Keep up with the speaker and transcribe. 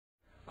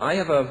I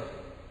have a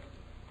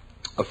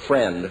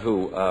friend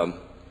who,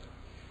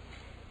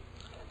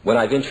 when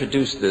I've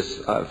introduced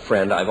this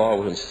friend, I've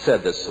always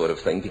said this sort of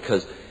thing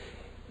because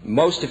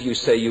most of you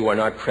say you are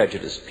not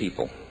prejudiced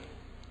people.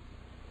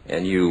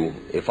 And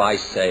if I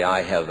say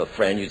I have a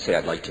friend, you'd say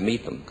I'd like to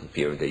meet them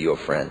if they're your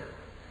friend.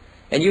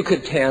 And you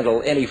could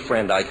handle any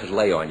friend I could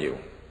lay on you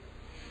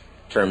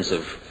in terms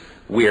of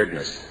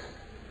weirdness.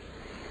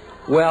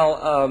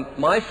 Well,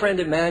 my friend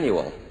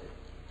Emmanuel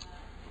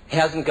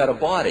hasn't got a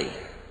body.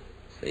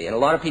 See, and a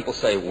lot of people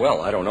say, well,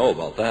 I don't know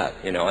about that.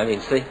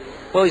 See,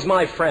 well, he's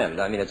my friend.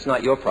 It's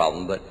not your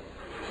problem, but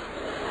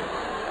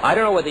I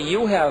don't know whether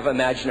you have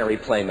imaginary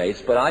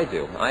playmates, but I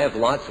do. I have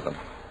lots of them.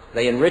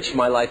 They enrich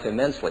my life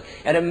immensely.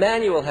 And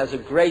Emmanuel has a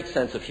great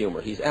sense of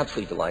humor. He's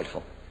absolutely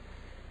delightful.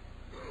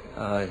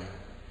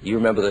 You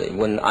remember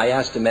when I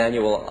asked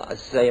Emmanuel,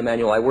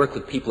 Emmanuel, I work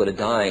with people that are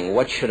dying.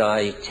 What should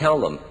I tell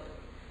them?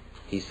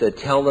 He said,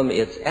 tell them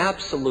it's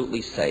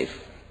absolutely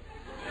safe.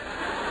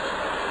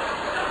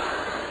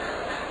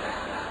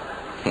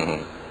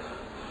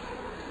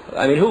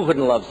 Who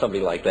wouldn't love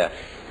somebody like that?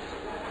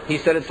 He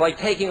said it's like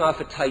taking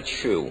off a tight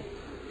shoe.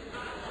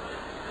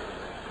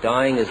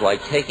 Dying is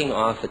like taking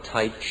off a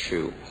tight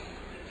shoe.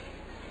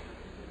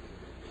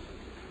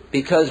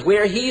 Because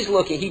where he's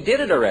looking, he did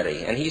it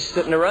already, and he's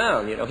sitting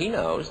around, he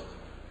knows.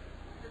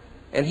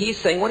 And he's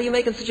saying, what are you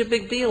making such a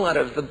big deal out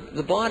of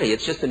the body?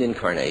 It's just an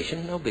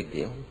incarnation, no big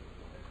deal.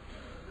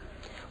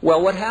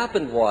 Well, what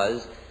happened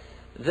was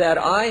that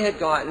I had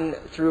gotten,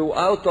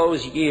 throughout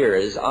those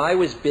years, I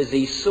was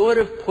busy sort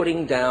of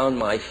putting down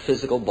my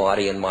physical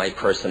body and my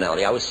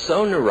personality. I was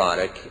so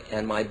neurotic,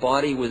 and my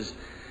body was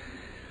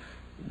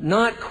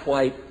not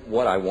quite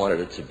what I wanted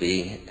it to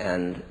be,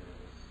 and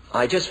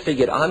I just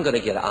figured I'm going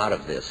to get out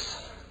of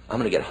this. I'm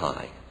going to get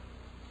high.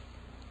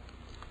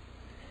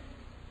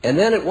 And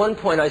then at one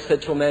point I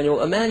said to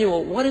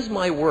Emmanuel, what is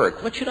my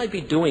work? What should I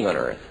be doing on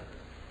earth?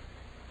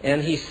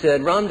 And he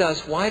said,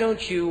 Ramdas, why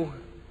don't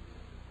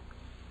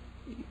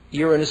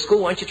you're in a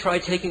school, why don't you try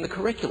taking the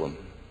curriculum?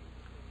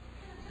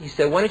 He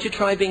said, why don't you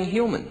try being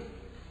human?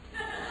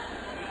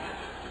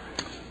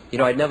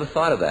 I'd never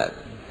thought of that.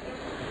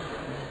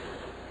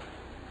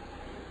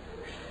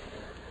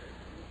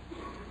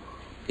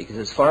 Because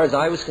as far as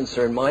I was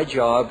concerned, my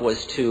job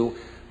was to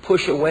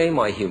push away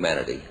my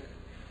humanity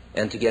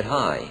and to get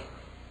high.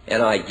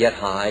 And I'd get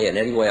high in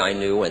any way I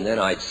knew, and then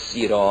I'd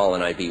see it all,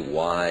 and I'd be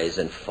wise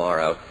and far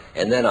out.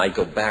 And then I'd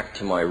go back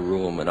to my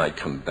room, and I'd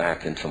come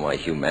back into my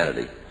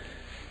humanity.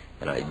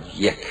 And I'd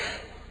yick.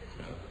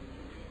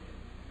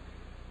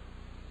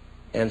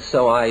 And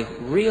so I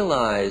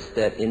realized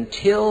that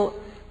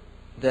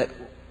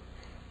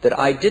that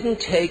I didn't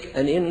take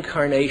an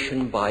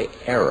incarnation by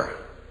error.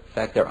 In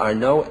fact, there are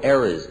no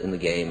errors in the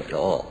game at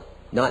all.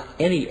 Not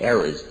any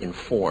errors in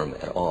form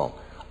at all.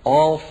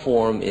 All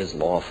form is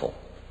lawful.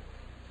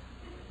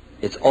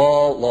 It's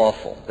all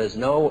lawful. There's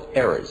no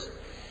errors.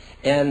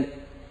 And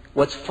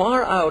what's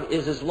far out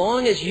is as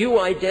long as you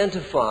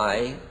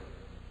identify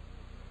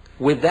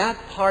with that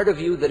part of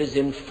you that is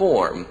in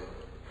form,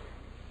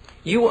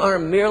 you are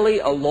merely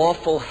a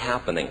lawful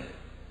happening.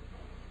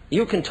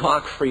 You can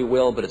talk free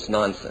will, but it's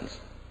nonsense.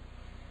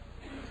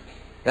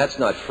 That's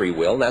not free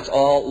will. That's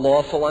all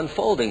lawful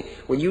unfolding.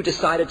 When you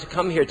decided to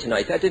come here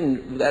tonight,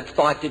 that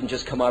thought didn't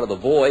just come out of the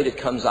void. It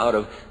comes out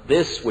of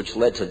this, which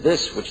led to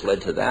this, which led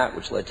to that,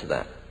 which led to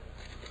that.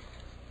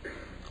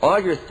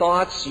 All your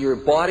thoughts, your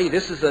body,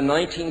 this is a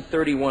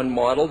 1931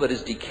 model that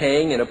is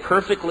decaying in a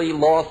perfectly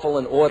lawful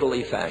and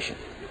orderly fashion.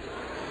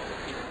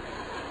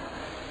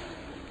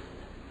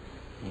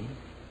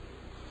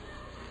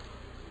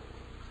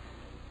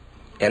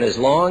 And as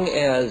long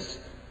as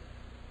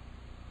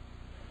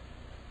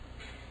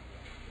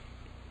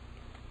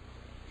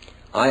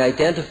I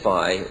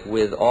identify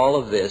with all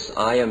of this,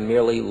 I am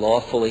merely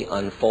lawfully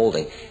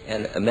unfolding.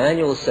 And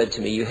Emmanuel said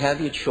to me, you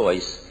have your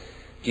choice.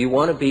 Do you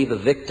want to be the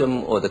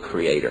victim or the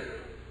creator?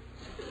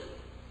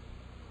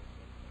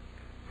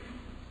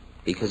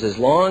 Because as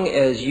long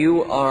as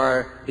you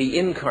are the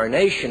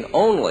incarnation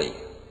only,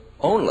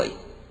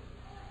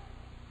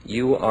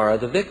 you are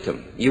the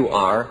victim. You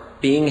are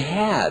being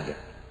had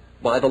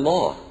by the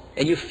law.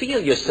 And you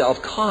feel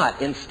yourself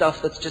caught in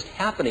stuff that's just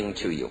happening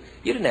to you.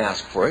 You didn't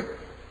ask for it.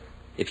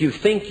 If you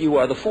think you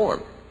are the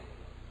form.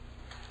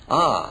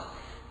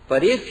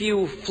 But if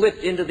you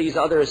flipped into these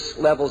other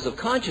levels of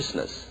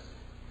consciousness,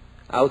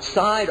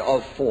 outside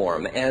of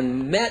form,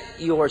 and met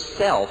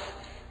yourself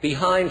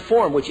behind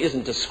form, which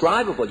isn't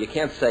describable, you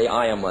can't say,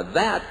 I am a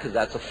that, because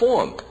that's a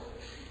form.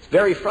 It's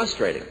very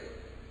frustrating.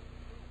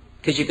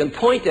 Because you can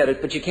point at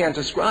it, but you can't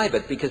describe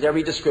it, because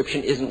every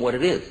description isn't what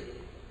it is.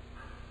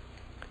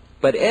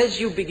 But as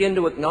you begin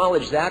to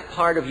acknowledge that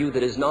part of you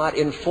that is not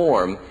in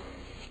form,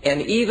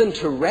 and even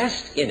to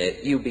rest in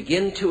it, you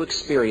begin to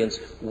experience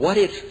what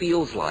it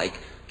feels like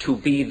to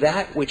be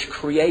that which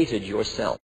created yourself.